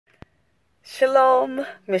Shalom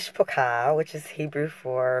Mishpocha, which is Hebrew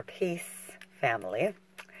for peace, family.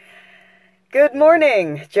 Good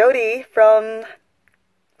morning, Jody from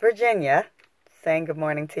Virginia, saying good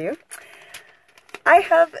morning to you. I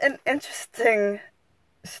have an interesting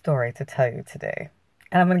story to tell you today,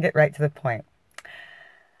 and I'm going to get right to the point.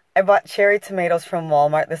 I bought cherry tomatoes from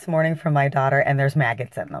Walmart this morning for my daughter, and there's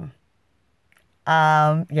maggots in them.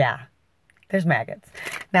 Yeah, there's maggots.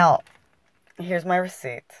 Now, here's my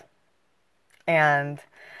receipt. And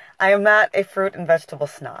I am not a fruit and vegetable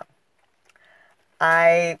snob.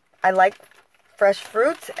 I like fresh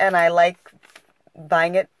fruit, and I like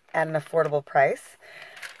buying it at an affordable price.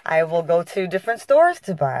 I will go to different stores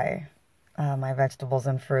to buy my vegetables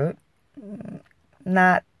and fruit,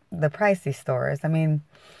 not the pricey stores. I mean,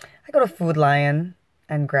 I go to Food Lion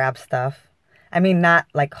and grab stuff. I mean, not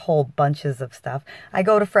like whole bunches of stuff. I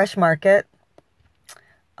go to Fresh Market,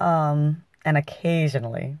 and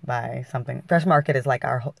occasionally buy something. Fresh Market is like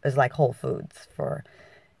Whole Foods for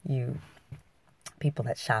you people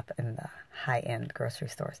that shop in the high-end grocery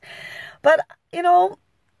stores. But, you know,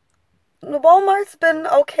 the Walmart's been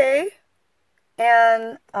okay,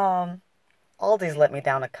 and Aldi's let me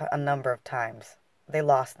down a number of times. They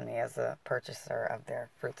lost me as a purchaser of their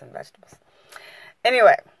fruits and vegetables.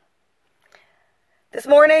 Anyway, this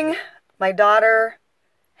morning, my daughter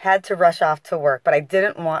had to rush off to work, but I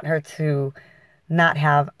didn't want her to not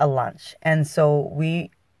have a lunch. And so we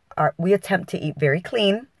attempt to eat very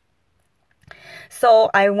clean. So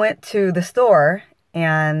I went to the store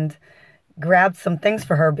and grabbed some things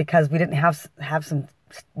for her because we didn't have some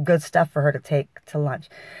good stuff for her to take to lunch.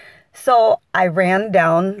 So I ran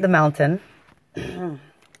down the mountain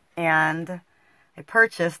and I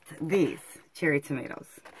purchased these cherry tomatoes.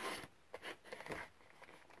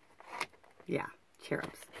 Yeah,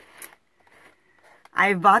 cherubs.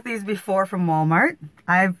 I've bought these before from Walmart.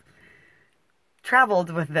 I've traveled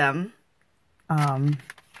with them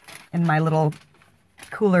in my little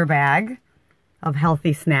cooler bag of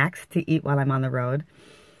healthy snacks to eat while I'm on the road.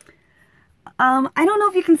 I don't know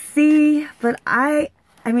if you can see, but I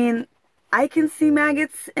mean, I can see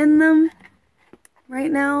maggots in them right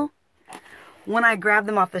now. When I grabbed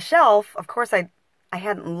them off the shelf, of course I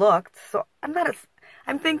hadn't looked, so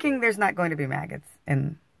I'm thinking there's not going to be maggots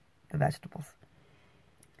in the vegetables.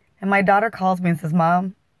 And my daughter calls me and says,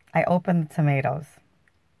 Mom, I opened the tomatoes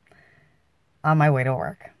on my way to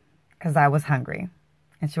work because I was hungry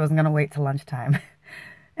and she wasn't going to wait till lunchtime.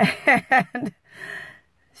 And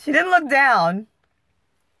she didn't look down,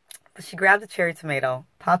 but she grabbed a cherry tomato,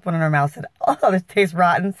 popped one in her mouth, said, oh, this tastes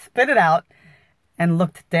rotten, spit it out, and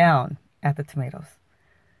looked down at the tomatoes.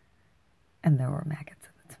 And there were maggots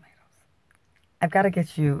in the tomatoes. I've got to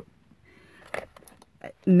get you...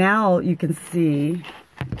 Now you can see...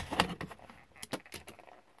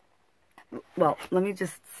 Well, let me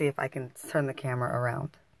just see if I can turn the camera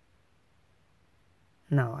around.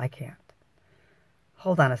 No, I can't.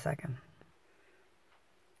 Hold on a second.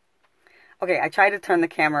 Okay, I tried to turn the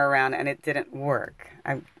camera around and it didn't work.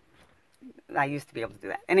 I used to be able to do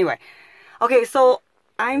that. Anyway, okay, so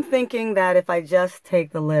I'm thinking that if I just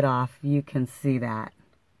take the lid off, you can see that.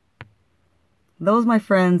 Those, my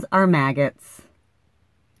friends, are maggots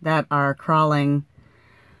that are crawling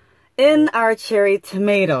in our cherry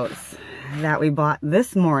tomatoes that we bought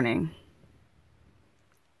this morning.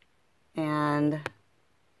 And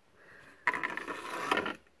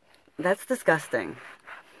that's disgusting.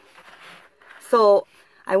 So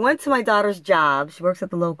I went to my daughter's job. She works at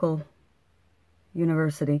the local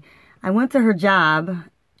university. I went to her job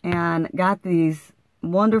and got these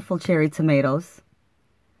wonderful cherry tomatoes.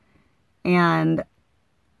 And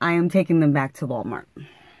I am taking them back to Walmart.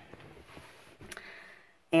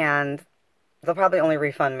 And they'll probably only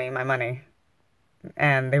refund me my money.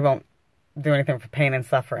 And they won't do anything for pain and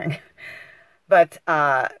suffering. But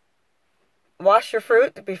wash your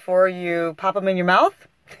fruit before you pop them in your mouth.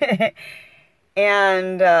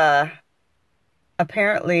 And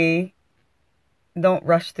apparently don't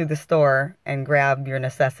rush through the store and grab your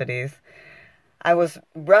necessities. I was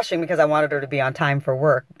rushing because I wanted her to be on time for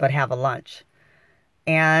work, but have a lunch.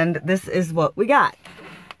 And this is what we got.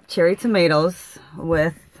 Cherry tomatoes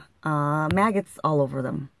with maggots all over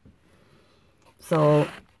them. So,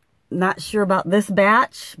 not sure about this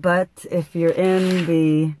batch, but if you're in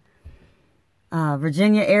the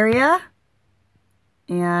Virginia area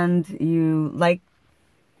and you like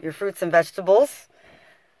your fruits and vegetables,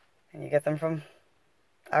 and you get them from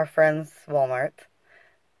our friends Walmart,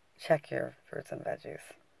 check your fruits and veggies.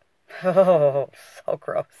 Oh, so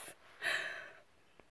gross.